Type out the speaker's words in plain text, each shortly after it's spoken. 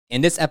In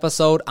this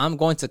episode, I'm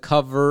going to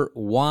cover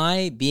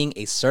why being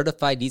a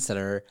certified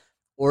detailer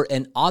or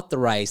an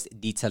authorized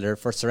detailer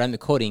for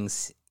ceramic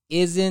coatings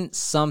isn't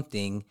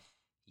something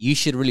you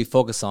should really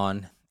focus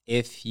on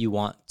if you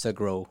want to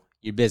grow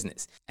your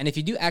business. And if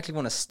you do actually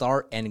want to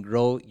start and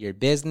grow your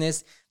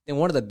business, then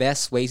one of the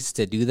best ways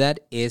to do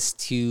that is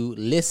to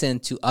listen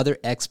to other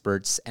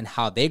experts and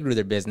how they grew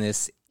their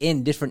business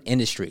in different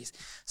industries.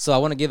 So I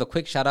want to give a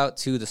quick shout out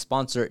to the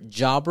sponsor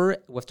Jobber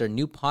with their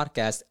new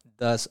podcast,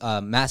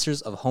 the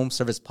Masters of Home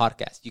Service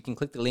podcast. You can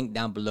click the link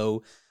down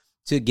below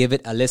to give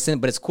it a listen,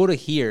 but it's cool to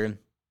hear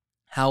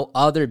how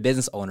other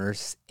business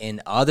owners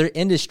in other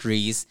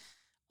industries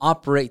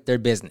operate their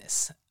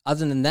business.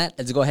 Other than that,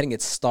 let's go ahead and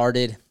get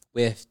started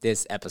with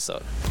this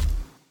episode.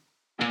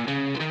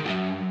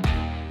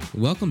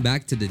 Welcome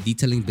back to the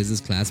Detailing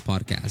Business Class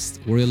podcast,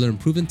 where you'll learn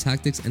proven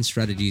tactics and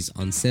strategies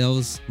on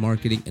sales,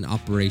 marketing, and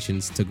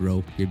operations to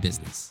grow your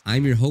business.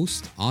 I'm your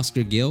host,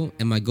 Oscar Gill,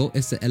 and my goal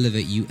is to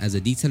elevate you as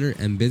a detailer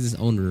and business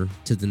owner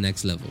to the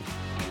next level.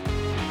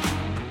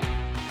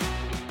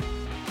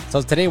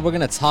 So today we're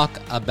going to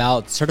talk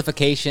about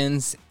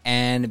certifications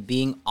and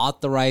being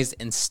authorized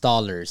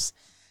installers.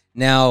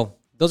 Now,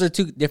 those are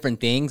two different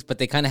things, but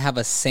they kind of have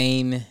a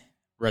same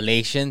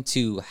relation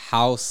to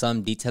how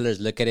some detailers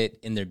look at it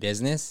in their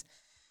business.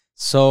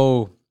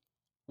 So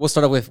we'll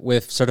start off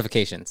with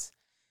certifications.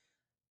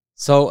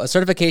 So a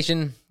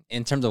certification,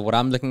 in terms of what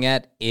I'm looking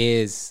at,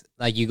 is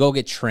like you go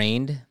get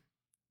trained,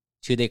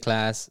 2-day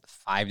class,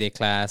 5-day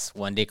class,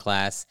 1-day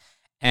class,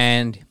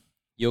 and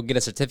you'll get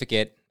a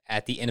certificate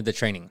at the end of the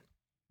training.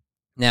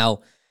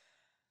 Now,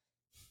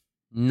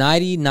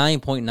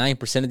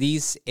 99.9% of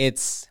these,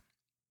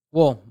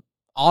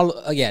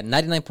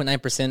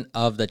 99.9%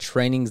 of the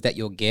trainings that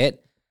you'll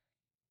get,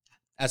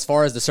 as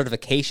far as the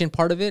certification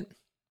part of it,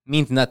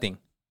 means nothing.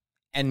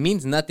 And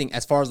means nothing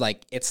as far as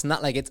like, it's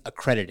not like it's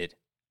accredited,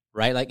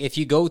 right? Like if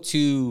you go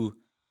to,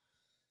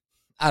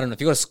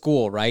 if you go to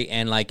school, right?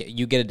 And like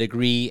you get a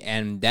degree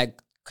and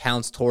that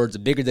counts towards a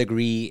bigger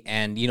degree,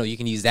 and you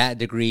can use that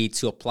degree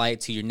to apply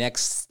it to your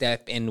next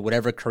step in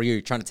whatever career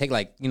you're trying to take.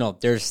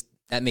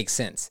 That makes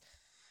sense.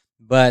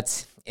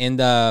 But in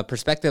the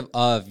perspective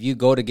of you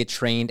go to get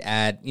trained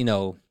at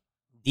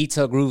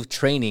detail groove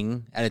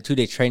training at a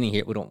 2-day training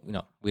here, we don't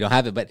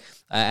have it, but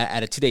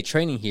at a 2-day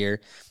training here,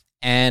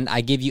 and I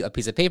give you a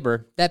piece of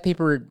paper, that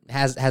paper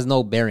has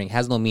no bearing,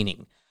 has no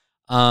meaning.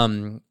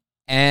 And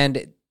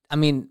I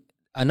mean,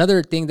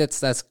 another thing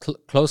that's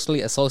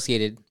closely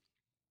associated,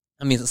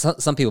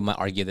 some people might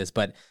argue this,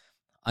 but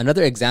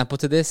another example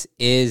to this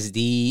is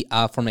the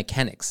for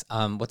mechanics,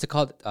 what's it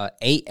called,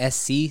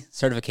 ASC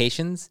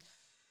certifications,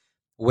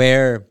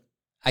 where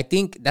I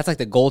think that's like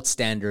the gold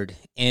standard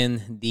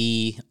in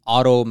the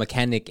auto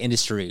mechanic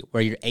industry,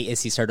 where you're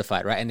ASC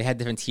certified, right? And they have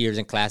different tiers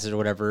and classes or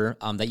whatever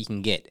that you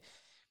can get.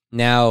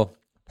 Now,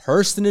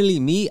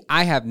 personally,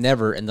 I have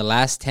never in the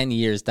last 10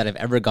 years that I've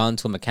ever gone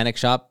to a mechanic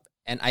shop,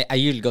 and I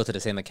usually go to the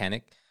same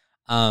mechanic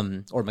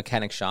or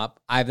mechanic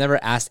shop. I've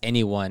never asked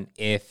anyone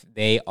if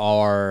they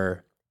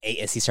are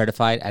ASC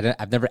certified.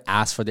 I've never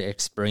asked for their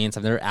experience.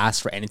 I've never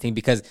asked for anything,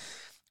 because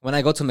when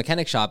I go to a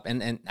mechanic shop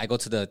and I go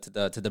to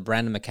the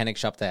brand of mechanic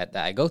shop that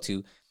I go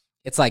to,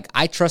 it's like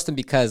I trust them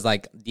because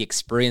like the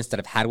experience that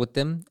I've had with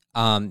them,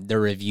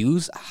 their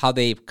reviews, how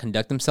they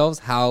conduct themselves,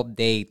 how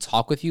they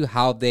talk with you,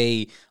 how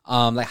they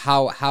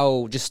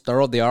how just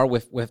thorough they are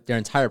with their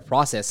entire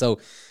process.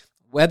 So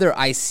whether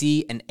I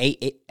see an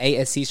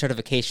ASC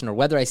certification or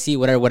whether I see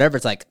whatever,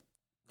 it's like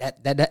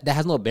that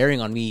has no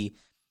bearing on me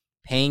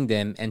paying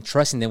them and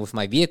trusting them with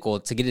my vehicle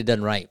to get it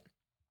done right.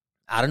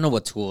 I don't know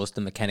what tools the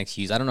mechanics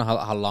use. I don't know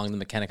how long the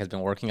mechanic has been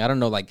working. I don't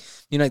know,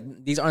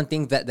 these aren't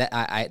things that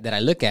I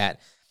look at.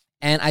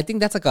 And I think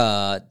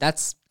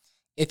that's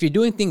if you're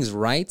doing things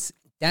right,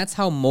 that's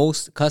how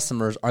most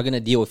customers are going to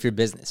deal with your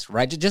business,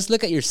 right? Just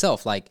look at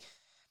yourself. Like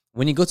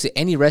when you go to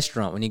any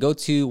restaurant, when you go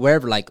to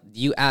wherever, like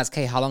you ask,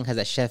 hey, how long has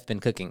that chef been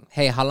cooking?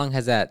 Hey, how long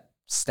has that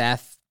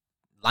staff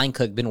line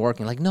cook been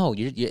working? Like, no,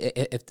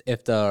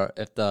 if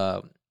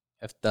the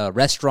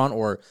restaurant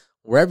or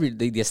wherever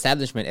the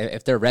establishment,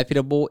 if they're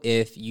reputable,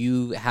 if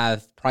you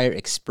have prior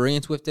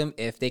experience with them,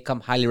 if they come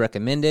highly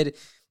recommended,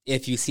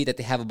 if you see that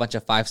they have a bunch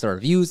of 5-star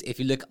reviews, if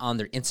you look on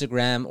their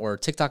Instagram or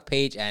TikTok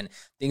page and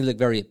things look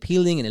very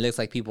appealing and it looks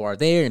like people are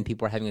there and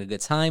people are having a good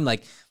time,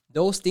 like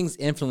those things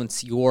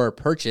influence your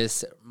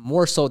purchase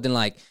more so than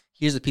like,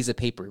 here's a piece of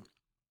paper.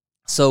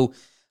 So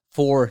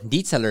for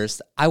detailers,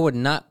 I would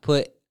not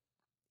put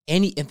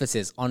any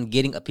emphasis on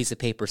getting a piece of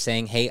paper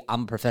saying, hey,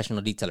 I'm a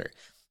professional detailer.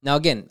 Now,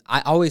 again,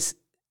 I always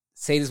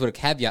say this with a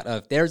caveat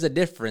of there's a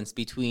difference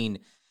between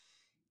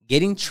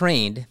getting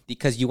trained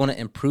because you want to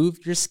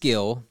improve your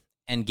skill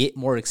and get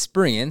more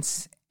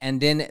experience,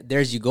 and then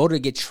there's you go to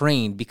get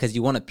trained because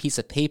you want a piece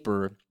of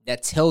paper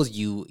that tells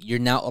you you're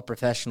now a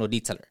professional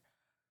detailer,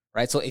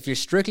 right? So if you're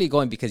strictly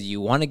going because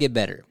you want to get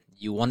better,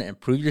 you want to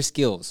improve your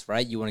skills,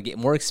 right? You want to get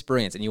more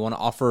experience and you want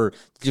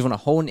to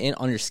hone in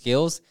on your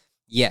skills,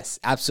 yes,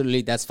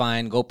 absolutely, that's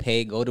fine. Go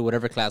pay, go to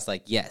whatever class,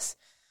 like, yes.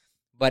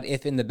 But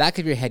if in the back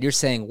of your head you're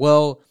saying,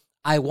 well,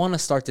 I want to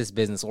start this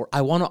business or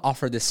I want to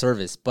offer this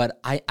service, but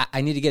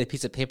I need to get a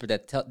piece of paper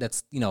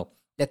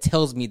that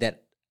tells me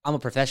that I'm a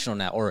professional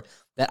now or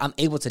that I'm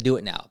able to do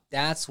it now.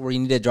 That's where you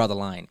need to draw the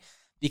line.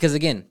 Because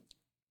again,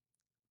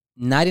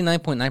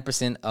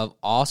 99.9% of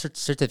all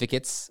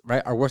certificates,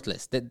 right, are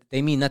worthless.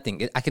 They mean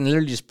nothing. I can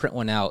literally just print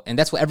one out, and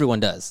that's what everyone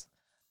does.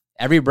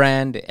 Every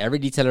brand, every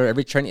detailer,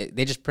 every trainer,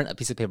 they just print a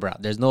piece of paper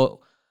out. There's no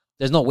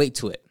weight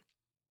to it.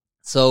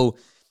 So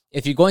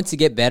if you're going to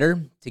get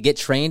better, to get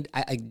trained,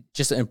 I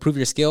just to improve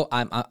your skill,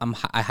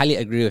 I highly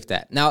agree with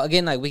that. Now,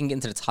 again, like we can get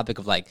into the topic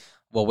of like,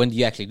 well, when do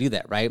you actually do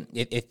that, right?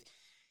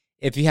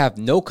 If you have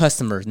no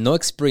customers, no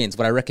experience,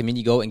 would I recommend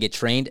you go and get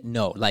trained?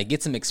 No, like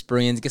get some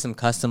experience, get some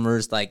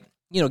customers, like,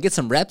 get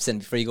some reps in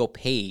before you go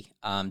pay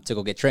to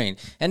go get trained.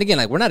 And again,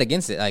 like we're not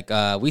against it. Like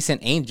we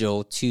sent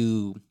Angel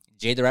to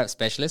Jay the Wrap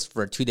Specialist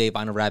for a 2-day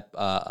vinyl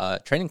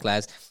wrap training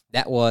class.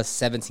 That was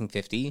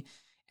 $1,750.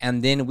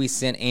 And then we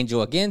sent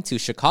Angel again to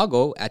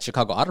Chicago at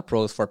Chicago Auto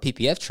Pros for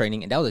PPF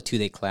training, and that was a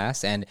 2-day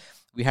class. And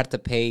we had to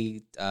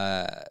pay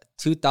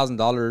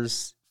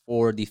 $2,000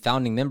 for the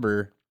founding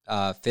member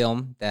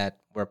film that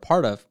we're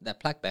part of, that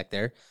plaque back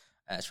there.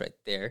 That's right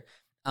there.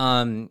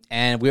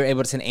 And we were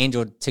able to send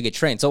Angel to get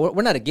trained. So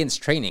we're not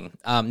against training.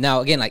 Now,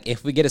 again, like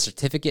if we get a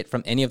certificate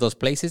from any of those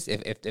places,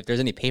 if there's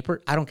any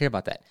paper, I don't care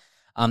about that.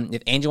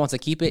 If Angel wants to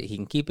keep it, he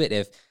can keep it.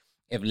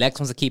 If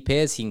Lex wants to keep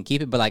his, he can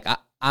keep it. But like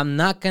I'm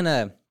not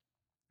gonna.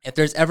 If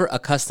there's ever a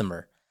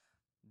customer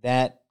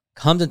that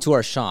comes into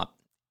our shop,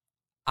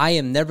 I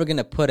am never going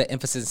to put an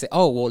emphasis and say,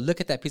 oh, well,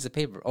 look at that piece of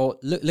paper. Oh,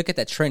 look at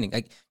that training.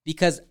 Like,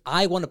 because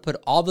I want to put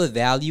all the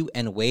value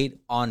and weight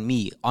on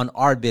me, on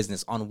our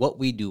business, on what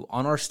we do,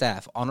 on our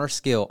staff, on our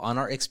skill, on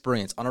our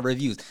experience, on our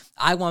reviews.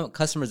 I want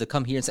customers to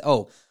come here and say,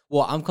 oh,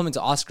 well, I'm coming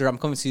to Oscar. I'm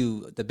coming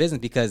to the business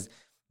because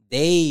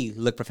they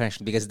look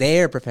professional, because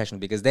they're professional,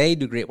 because they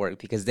do great work,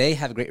 because they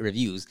have great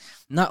reviews.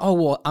 Not, oh,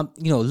 well,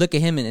 look at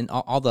him and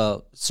all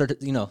the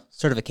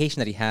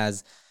certification that he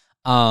has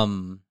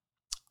on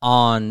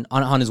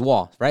his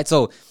wall, right?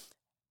 So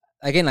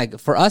again, like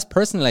for us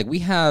personally, like we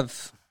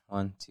have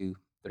 1, 2,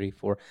 3,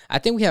 4. I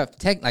think we have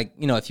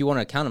if you want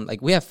to count them,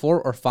 like we have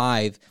 4 or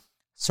 5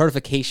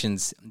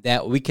 certifications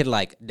that we could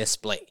like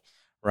display,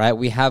 right?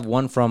 We have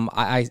one from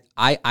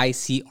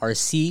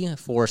IICRC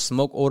for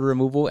smoke odor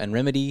removal and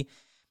remedy.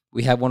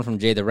 We have one from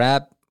Jay the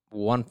Wrap.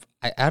 I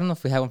don't know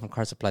if we have one from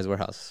Car Supplies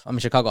Warehouse. I mean,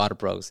 Chicago Auto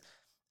Pros.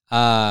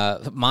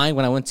 Mine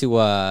when I went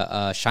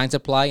to Shine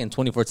Supply in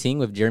 2014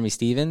 with Jeremy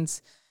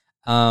Stevens.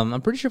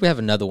 I'm pretty sure we have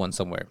another one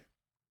somewhere.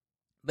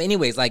 But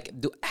anyways, like,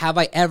 have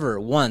I ever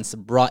once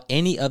brought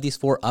any of these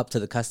 4 up to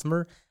the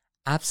customer?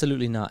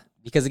 Absolutely not.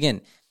 Because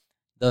again,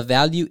 the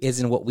value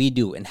is in what we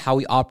do and how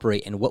we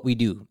operate and what we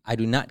do. I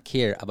do not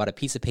care about a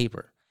piece of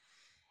paper.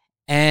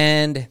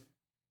 And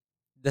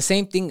the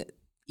same thing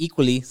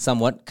equally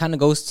somewhat kind of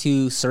goes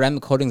to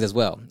ceramic coatings as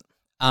well.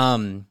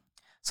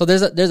 So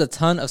there's a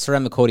ton of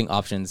ceramic coating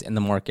options in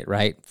the market,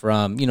 right?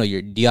 From,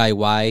 your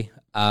DIY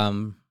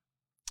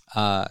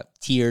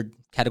tiered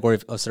category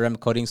of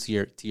ceramic coatings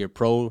to your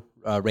pro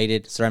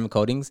rated ceramic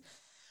coatings.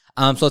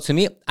 So to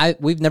me,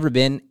 we've never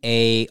been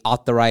a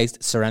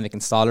authorized ceramic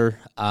installer.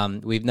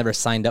 We've never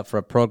signed up for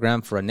a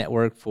program, for a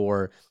network,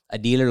 for a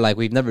dealer. Like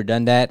we've never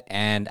done that,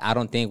 and I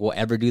don't think we'll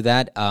ever do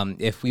that.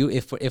 If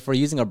we're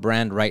using a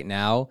brand right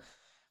now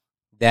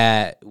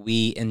that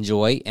we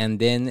enjoy, and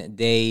then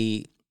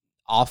they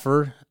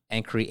offer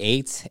and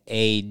create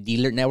a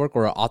dealer network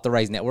or an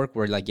authorized network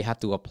where like you have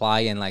to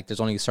apply and like there's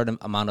only a certain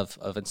amount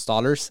of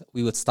installers,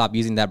 we would stop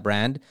using that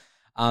brand,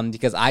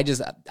 because I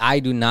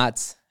do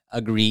not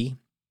agree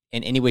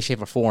in any way,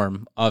 shape, or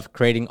form of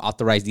creating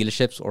authorized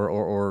dealerships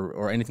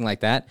or anything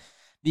like that.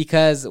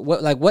 Because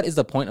what is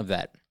the point of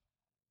that?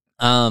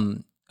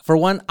 For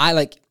one, I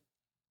like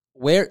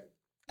where,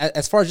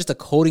 as far as just the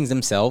coatings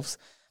themselves,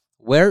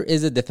 where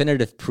is the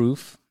definitive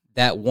proof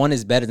that one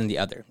is better than the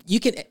other?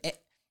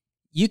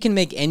 You can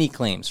make any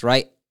claims,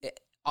 right?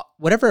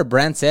 Whatever a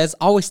brand says,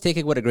 always take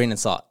it with a grain of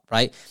salt,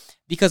 right?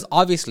 Because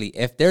obviously,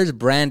 if there's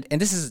brand,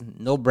 and this is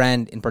no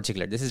brand in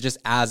particular, this is just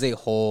as a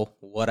whole,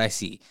 what I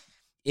see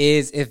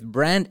is if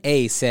brand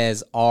A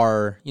says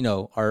our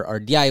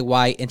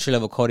DIY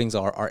entry-level coatings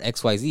are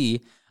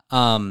XYZ,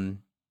 and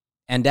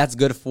that's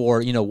good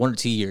for, 1 or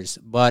 2 years.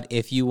 But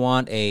if you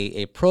want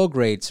a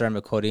pro-grade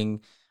ceramic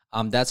coating,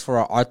 that's for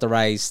our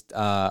authorized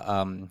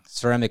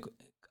ceramic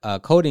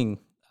coating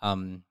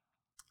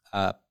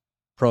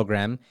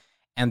program,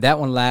 and that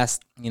one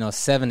lasts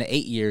 7 to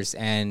 8 years,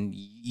 and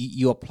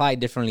you apply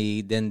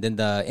differently than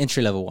the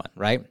entry level one,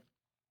 right?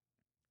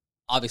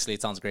 Obviously,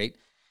 it sounds great.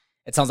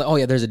 It sounds like, oh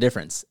yeah, there's a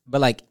difference,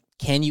 but like,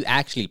 can you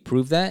actually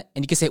prove that?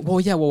 And you can say,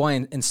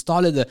 I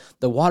installed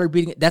the water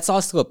beading. That's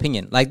also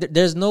opinion. Like,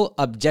 there's no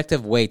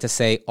objective way to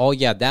say, oh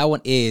yeah, that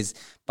one is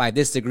by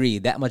this degree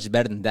that much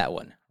better than that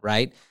one,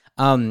 right?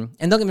 And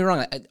don't get me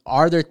wrong,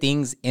 are there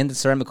things in the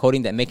ceramic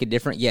coating that make it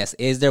different? Yes.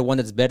 Is there one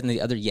that's better than the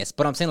other? Yes.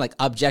 But I'm saying, like,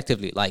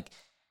 objectively, like,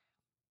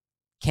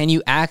 can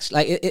you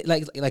actually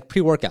like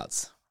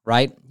pre-workouts,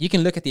 right? You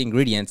can look at the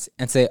ingredients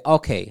and say,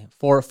 okay,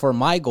 for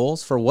my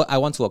goals, for what I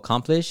want to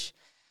accomplish,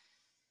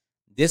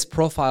 this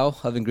profile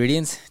of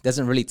ingredients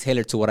doesn't really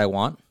tailor to what I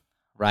want,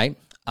 right?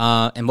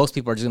 And most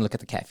people are just gonna look at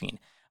the caffeine.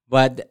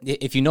 But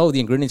if you know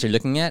the ingredients you're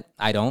looking at,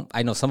 I don't.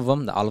 I know some of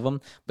them, not all of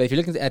them. But if you're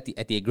looking at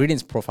the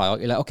ingredients profile,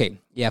 you're like, okay,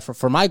 yeah,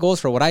 for my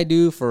goals, for what I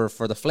do, for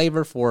the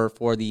flavor,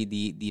 for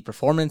the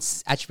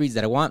performance attributes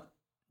that I want,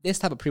 this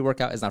type of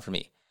pre-workout is not for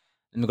me.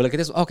 Let me go look at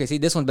this. Okay, see,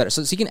 this one's better.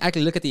 So you can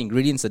actually look at the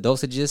ingredients, the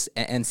dosages,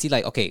 and see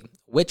like, okay,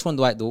 which one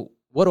do I do?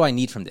 What do I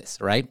need from this,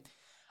 right?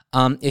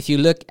 If you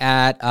look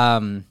at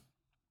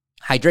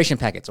hydration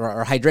packets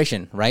or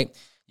hydration, right?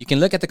 You can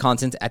look at the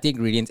content, at the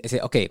ingredients, and say,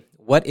 okay,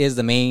 what is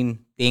the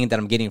main thing that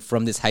I'm getting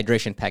from this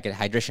hydration packet,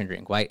 hydration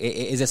drink, right?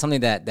 Is it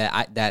something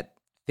that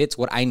fits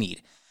what I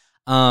need?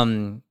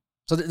 So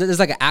there's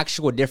like an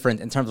actual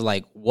difference in terms of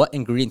like what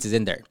ingredients is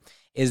in there.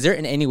 Is there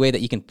in any way that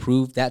you can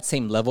prove that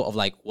same level of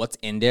like what's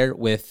in there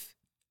with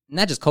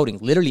not just coating,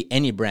 literally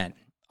any brand,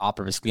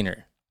 all-purpose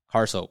cleaner,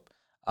 car soap,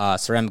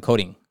 ceramic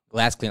coating,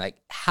 glass cleaner?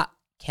 Like, how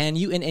can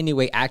you in any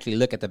way actually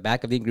look at the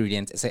back of the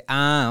ingredients and say,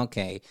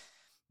 okay,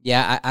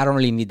 yeah, I don't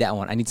really need that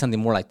one. I need something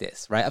more like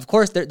this, right? Of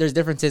course, there's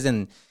differences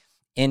in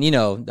clay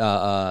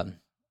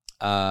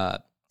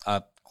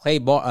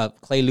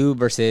lube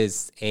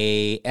versus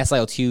a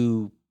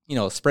SiO2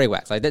 spray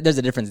wax. Like there's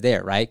a difference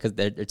there, right? Because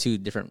they're two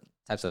different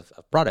types of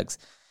products.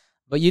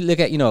 But you look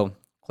at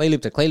clay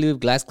lube to clay lube,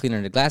 glass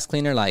cleaner to glass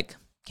cleaner. Like,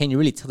 can you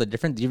really tell the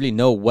difference? Do you really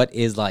know what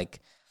is like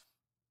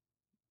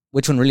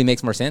which one really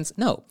makes more sense?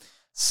 No.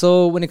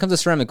 So when it comes to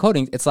ceramic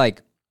coatings, it's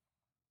like,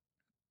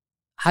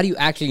 how do you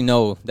actually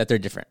know that they're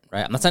different,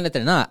 right? I'm not saying that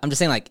they're not. I'm just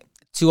saying like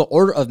to an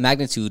order of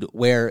magnitude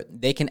where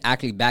they can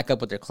actually back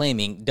up what they're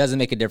claiming doesn't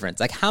make a difference.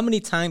 Like how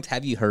many times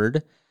have you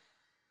heard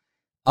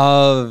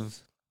of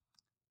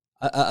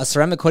a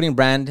ceramic coating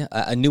brand,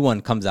 a new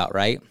one comes out,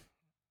 right?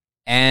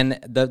 And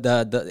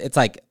it's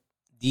like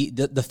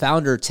the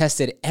founder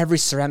tested every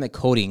ceramic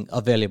coating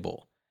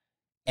available,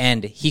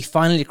 and he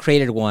finally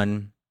created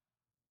one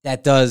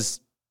that does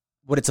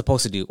what it's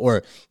supposed to do.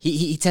 Or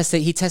he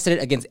tested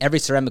it against every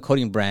ceramic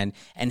coating brand,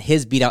 and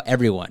his beat out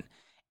everyone.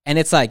 And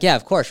it's like, yeah,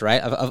 of course,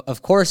 right?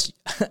 Of course,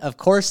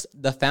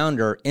 the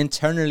founder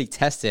internally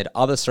tested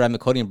all the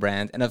ceramic coating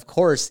brands, and of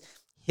course,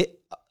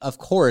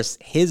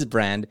 his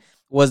brand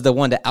was the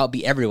one that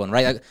outbeat everyone,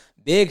 right? Like,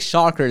 big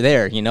shocker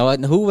there,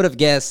 And who would have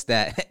guessed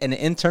that in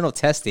internal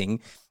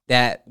testing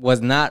that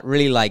was not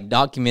really like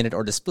documented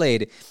or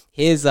displayed,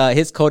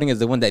 his coating is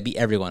the one that beat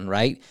everyone,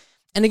 right?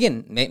 And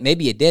again,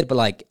 maybe it did, but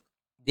like,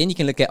 then you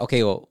can look at,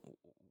 okay, well,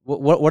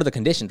 what are the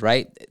conditions,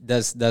 right?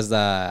 Does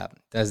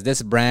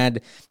this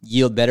brand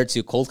yield better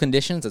to cold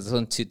conditions? Does this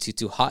one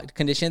to hot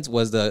conditions?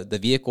 Was the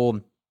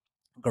vehicle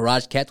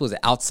garage kept? Was it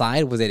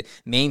outside? Was it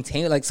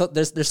maintained? Like, so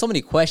there's so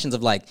many questions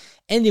of like,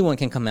 anyone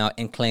can come out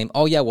and claim,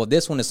 oh yeah, well,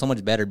 this one is so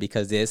much better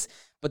because this,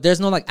 but there's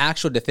no like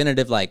actual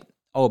definitive like,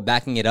 oh,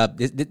 backing it up,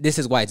 this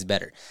is why it's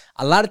better.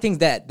 A lot of things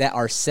that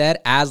are said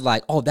as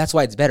like, oh, that's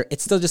why it's better,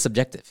 it's still just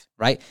subjective,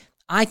 right?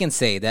 I can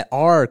say that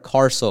our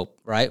car soap,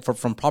 right,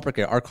 from Proper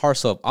Care, our car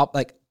soap,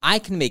 like I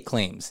can make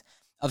claims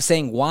of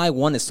saying why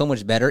one is so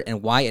much better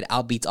and why it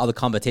outbeats all the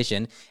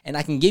competition, and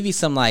I can give you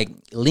some like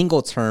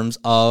lingo terms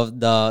of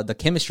the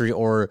chemistry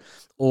or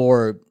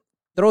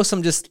throw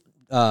some just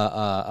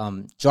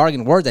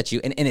jargon words at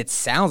you, and it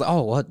sounds,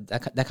 oh, well,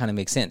 that kind of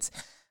makes sense,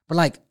 but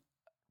like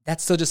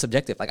that's still just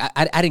subjective. Like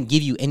I didn't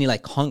give you any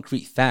like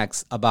concrete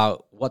facts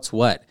about what's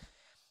what,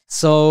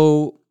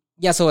 so.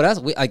 Yeah, so what else?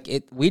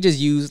 We just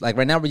use, like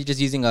right now we're just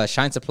using a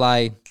Shine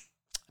Supply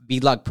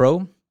Beadlock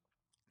Pro.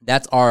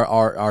 That's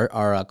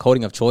our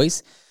coating of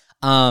choice.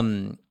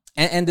 And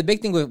the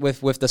big thing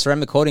with the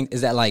ceramic coating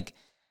is that like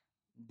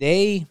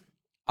a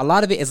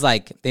lot of it is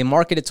like they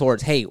market it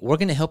towards, hey, we're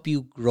gonna help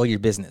you grow your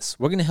business.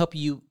 We're gonna help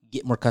you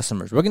get more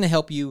customers. We're gonna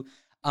help you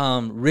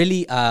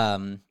really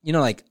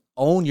like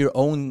own your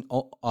own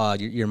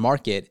your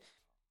market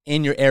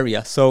in your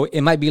area. So it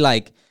might be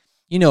like,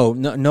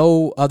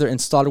 no other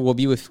installer will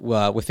be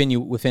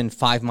within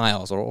 5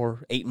 miles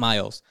or 8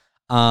 miles.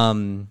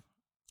 We're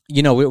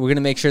going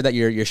to make sure that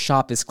your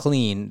shop is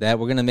clean, that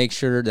we're going to make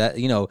sure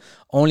that,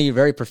 only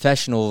very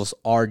professionals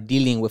are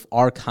dealing with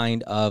our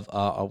kind of,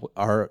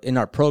 in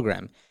our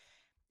program.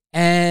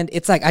 And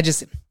it's like,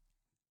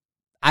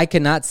 I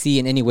cannot see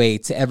in any way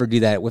to ever do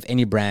that with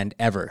any brand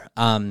ever.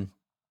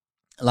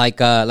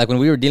 Like when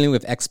we were dealing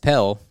with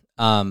XPEL,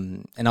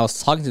 and I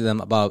was talking to them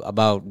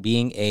about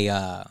being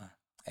a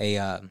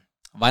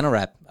vinyl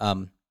wrap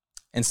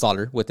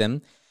installer with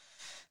them.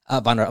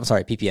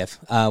 PPF.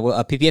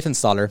 A PPF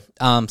installer.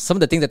 Some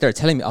of the things that they're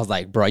telling me, I was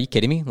like, bro, are you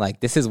kidding me? Like,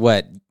 this is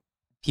what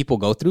people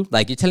go through?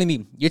 Like, you're telling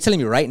me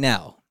right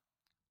now,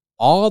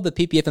 all the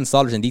PPF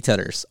installers and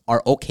detailers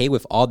are okay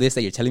with all this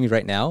that you're telling me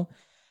right now?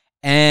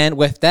 And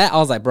with that, I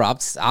was like, bro,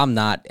 I'm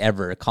not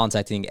ever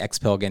contacting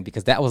XPEL again,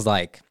 because that was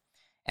like,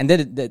 and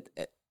then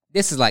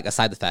this is like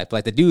aside the fact, but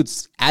like the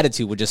dude's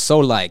attitude was just so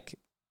like,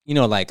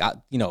 you're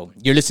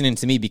listening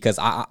to me because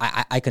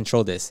I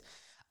control this.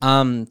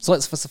 So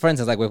for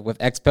instance, like with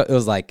XPEL, it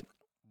was like,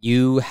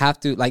 you have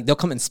to, like, they'll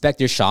come inspect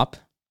your shop,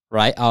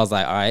 right? I was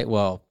like, all right,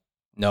 well,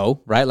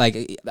 no, right?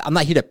 Like, I'm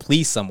not here to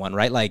please someone,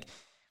 right? Like,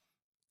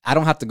 I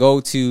don't have to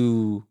go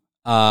to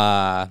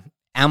iPhone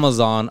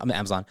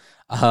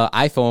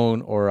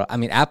or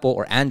Apple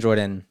or Android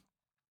and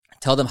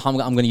tell them how I'm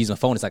going to use my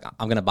phone. It's like,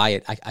 I'm going to buy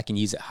it. I can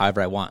use it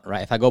however I want,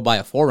 right? If I go buy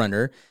a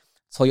 4Runner,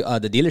 so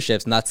the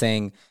dealership's not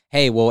saying,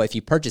 hey, well, if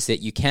you purchase it,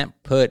 you can't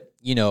put,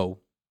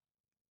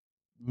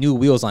 new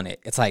wheels on it.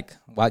 It's like,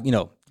 well,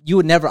 you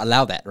would never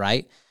allow that,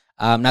 right?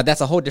 Now,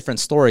 that's a whole different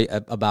story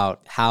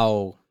about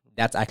how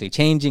that's actually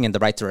changing and the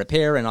right to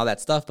repair and all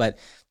that stuff, but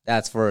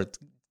that's for a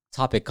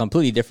topic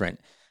completely different.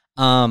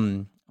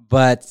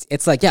 But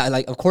it's like, yeah,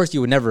 like, of course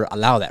you would never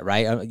allow that,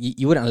 right?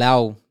 You wouldn't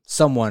allow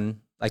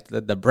someone like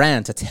the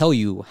brand to tell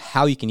you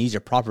how you can use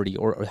your property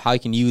or how you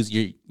can use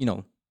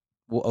your,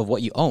 of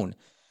what you own.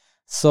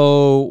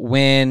 So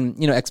when,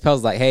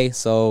 Expel's like, hey,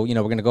 so, we're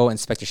going to go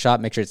inspect your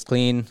shop, make sure it's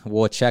clean.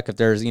 We'll check if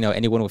there's,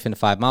 anyone within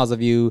 5 miles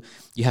of you.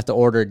 You have to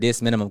order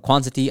this minimum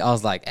quantity. I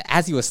was like,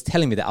 as he was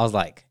telling me that, I was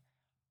like,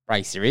 are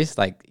you serious?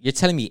 Like, you're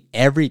telling me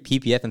every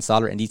PPF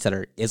installer and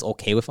detailer is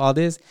okay with all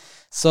this?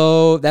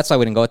 So that's why I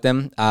wouldn't go with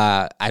them.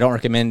 I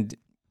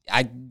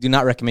do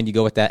not recommend you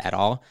go with that at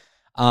all.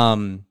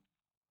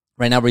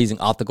 Right now we're using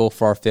Optical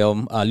for our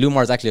film.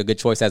 Lumar is actually a good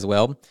choice as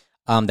well.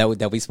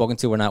 That we've spoken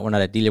to. We're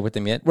not a dealer with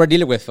them yet. We're a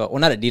dealer with, we're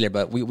not a dealer,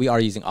 but we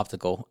are using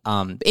Optical.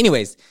 But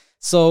anyways,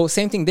 so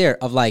same thing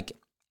there of like,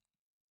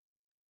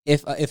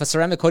 if a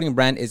ceramic coating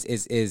brand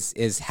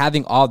is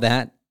having all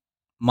that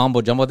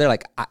mumbo jumbo there,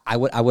 like I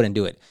wouldn't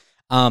do it.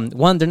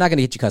 One, they're not going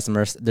to get you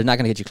customers. They're not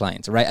going to get you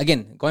clients, right?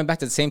 Again, going back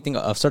to the same thing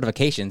of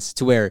certifications,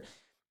 to where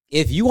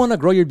if you want to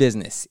grow your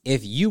business,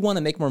 if you want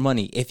to make more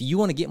money, if you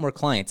want to get more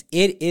clients,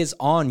 it is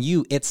on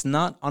you. It's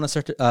not on a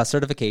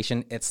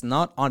certification. It's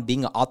not on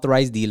being an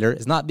authorized dealer.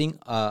 It's not being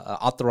an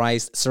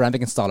authorized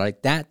ceramic installer.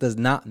 Like, that does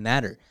not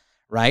matter,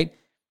 right?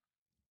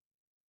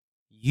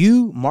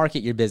 You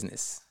market your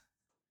business.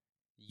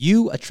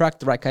 You attract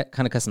the right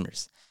kind of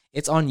customers.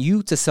 It's on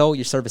you to sell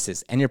your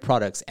services and your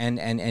products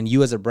and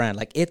you as a brand.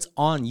 Like, it's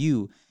on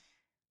you.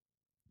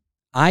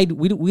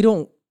 We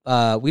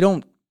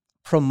don't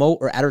promote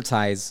or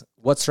advertise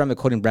what ceramic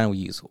coating brand we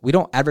use. We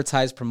don't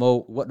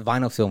promote what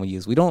vinyl film we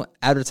use. We don't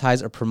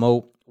advertise or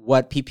promote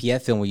what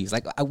PPF film we use.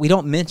 Like, we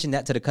don't mention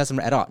that to the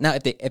customer at all. Now,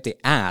 if they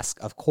ask,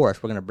 of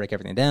course, we're going to break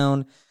everything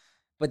down.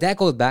 But that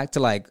goes back to,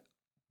 like,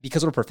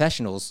 because we're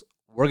professionals,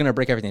 we're going to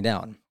break everything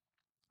down.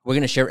 We're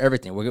going to share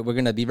everything. We're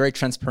going to be very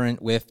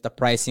transparent with the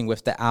pricing,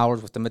 with the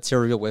hours, with the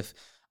material, with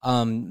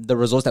the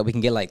results that we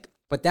can get. Like,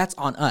 but that's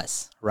on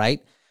us,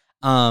 right?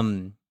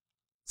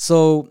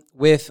 So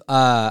with,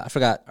 I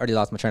already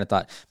lost my train of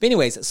thought. But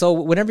anyways, so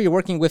whenever you're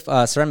working with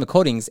ceramic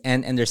coatings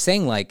and they're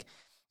saying like,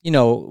 we're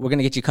going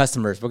to get you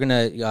customers, we're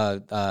going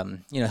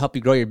to, help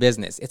you grow your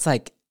business. It's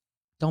like,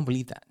 don't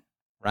believe that,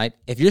 right?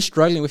 If you're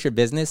struggling with your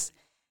business,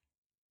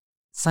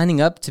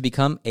 signing up to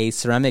become a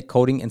ceramic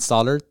coating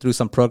installer through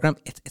some program,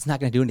 it's not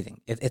going to do anything.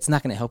 It's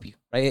not going to help you,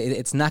 right?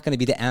 It's not going to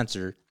be the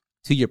answer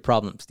to your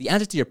problems. The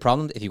answer to your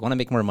problems, if you want to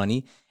make more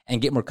money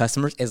and get more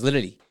customers, is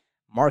literally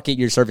market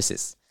your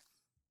services.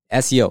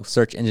 SEO,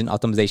 search engine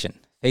optimization,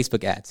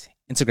 Facebook ads,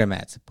 Instagram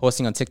ads,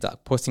 posting on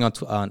TikTok, posting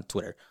on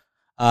Twitter,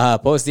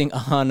 posting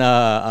on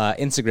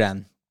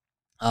Instagram,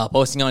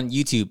 posting on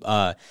YouTube.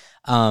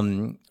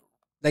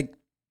 Like,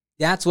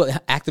 that's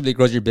what actively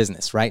grows your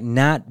business, right?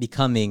 Not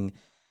becoming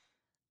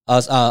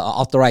an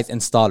authorized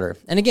installer.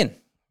 And again,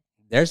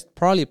 there's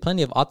probably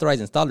plenty of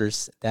authorized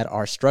installers that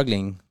are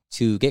struggling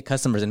to get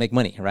customers and make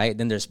money, right?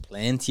 Then there's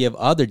plenty of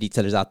other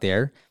detailers out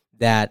there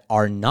that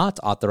are not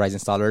authorized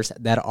installers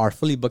that are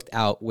fully booked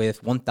out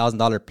with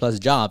 $1,000 plus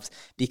jobs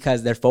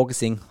because they're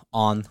focusing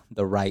on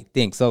the right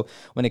thing. So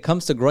when it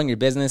comes to growing your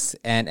business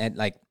and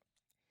like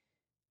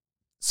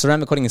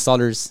ceramic coating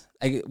installers,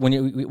 when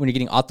you're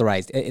getting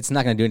authorized, it's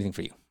not going to do anything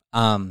for you.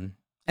 And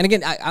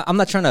again, I'm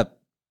not trying to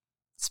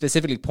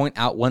specifically point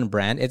out one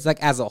brand. It's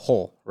like as a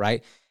whole,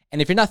 right?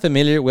 And if you're not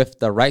familiar with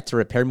the right to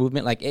repair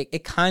movement, like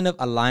it kind of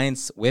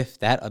aligns with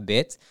that a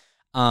bit.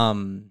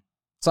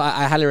 So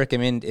I highly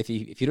recommend if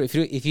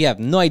you have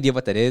no idea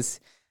what that is,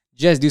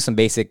 just do some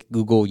basic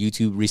Google,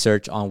 YouTube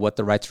research on what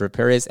the right to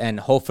repair is, and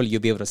hopefully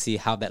you'll be able to see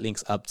how that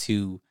links up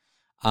to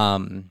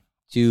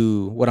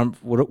what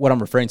I'm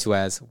referring to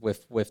as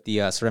with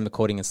the ceramic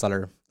coating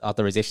installer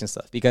authorization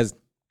stuff. Because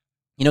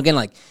again,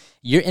 like,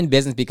 you're in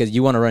business because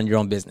you want to run your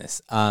own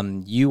business.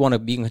 You want to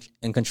be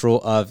in control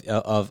of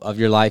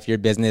your life, your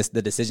business,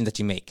 the decisions that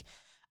you make.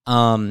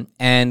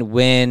 And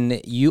when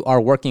you are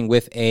working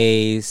with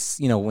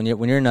when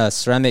you're in a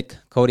ceramic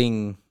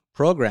coating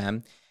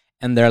program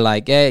and they're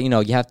like, hey,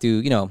 you have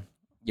to,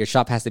 your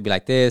shop has to be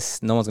like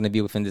this. No one's going to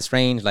be within this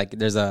range. Like,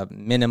 there's a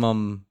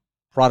minimum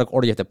product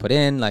order you have to put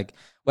in. Like,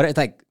 but it's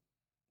like,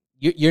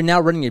 you're now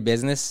running your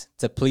business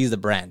to please the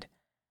brand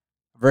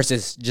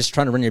versus just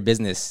trying to run your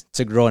business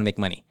to grow and make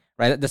money,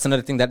 right? That's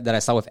another thing that I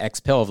saw with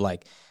XPEL of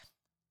like,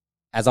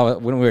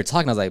 when we were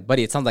talking, I was like,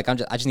 buddy, it sounds like I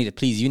just need to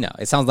please you now.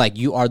 It sounds like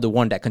you are the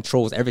one that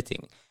controls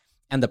everything.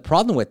 And the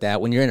problem with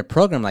that, when you're in a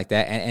program like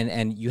that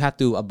and you have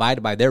to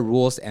abide by their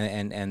rules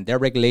and their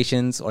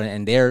regulations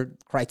and their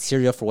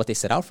criteria for what they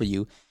set out for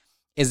you,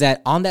 is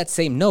that on that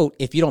same note,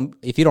 if you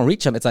don't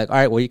reach them, it's like, all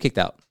right, well, you're kicked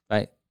out,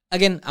 right?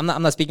 Again, I'm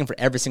not speaking for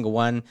every single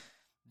one.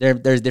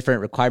 There's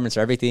different requirements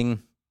for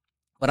everything,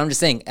 but I'm just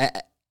saying,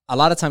 a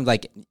lot of times,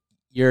 like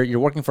you're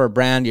working for a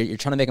brand, you're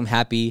trying to make them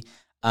happy,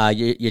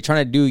 you're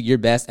trying to do your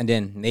best, and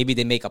then maybe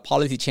they make a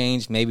policy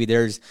change, maybe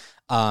there's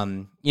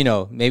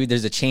maybe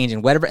there's a change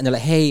in whatever, and they're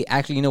like, hey,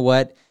 actually, you know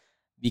what?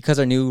 Because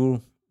our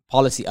new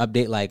policy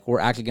update, like we're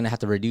actually gonna have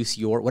to reduce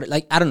your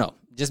I don't know,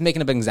 just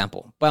making a big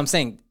example, but I'm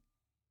saying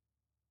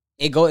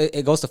it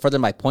goes to further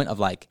my point of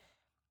like,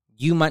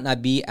 you might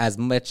not be as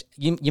much,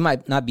 you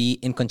might not be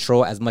in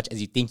control as much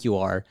as you think you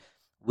are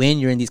when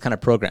you're in these kind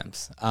of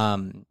programs.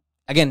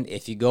 Again,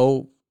 if you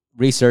go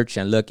research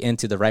and look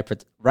into the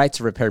right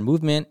to repair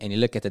movement, and you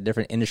look at the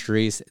different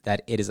industries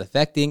that it is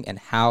affecting and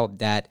how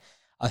that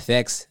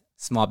affects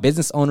small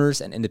business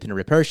owners and independent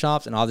repair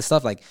shops and all this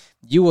stuff, like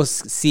you will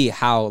see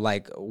how,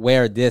 like,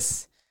 where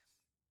this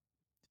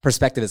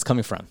perspective is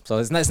coming from. So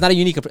it's not a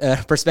unique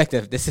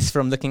perspective. This is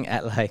from looking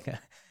at like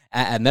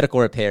a medical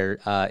repair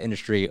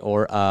industry,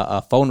 or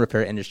a phone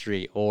repair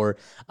industry, or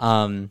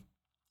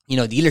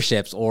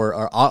dealerships,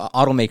 or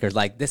automakers.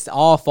 Like this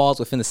all falls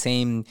within the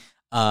same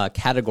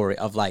category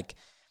of like,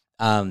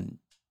 don't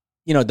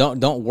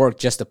work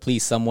just to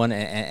please someone.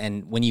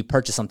 And when you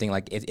purchase something,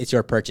 like it's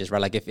your purchase,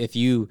 right? Like if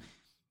you,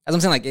 as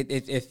I'm saying, like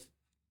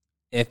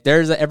if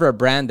there's ever a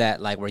brand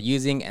that like we're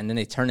using and then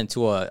they turn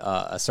into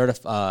a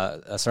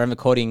ceramic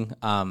coating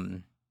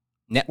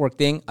network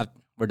thing,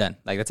 we're done.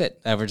 Like that's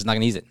it. We're just not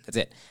gonna use it. That's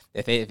it.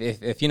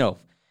 If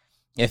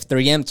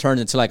 3M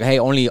turns into like, hey,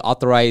 only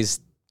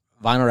authorized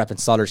vinyl wrap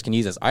installers can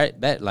use this, all right,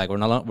 bet. Like we're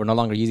no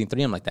longer using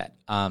 3M like that.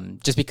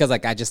 Just because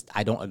like I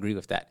don't agree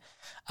with that.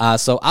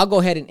 So I'll go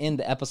ahead and end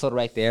the episode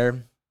right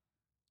there.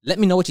 Let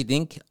me know what you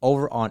think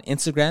over on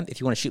Instagram if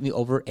you want to shoot me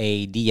over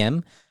a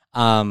DM.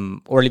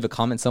 Or leave a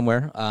comment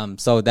somewhere.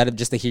 So that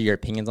just to hear your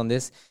opinions on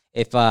this.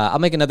 If I'll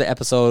make another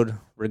episode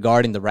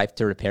regarding the right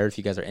to repair if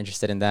you guys are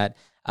interested in that.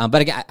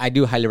 But again, I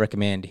do highly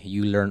recommend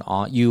you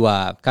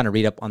kind of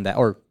read up on that,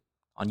 or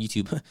on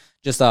YouTube,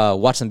 just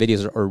watch some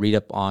videos or read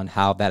up on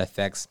how that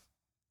affects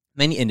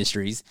many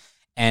industries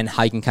and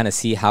how you can kind of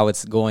see how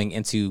it's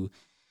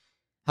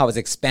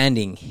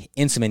expanding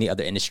into many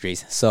other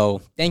industries.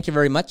 So thank you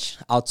very much.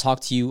 I'll talk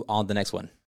to you on the next one.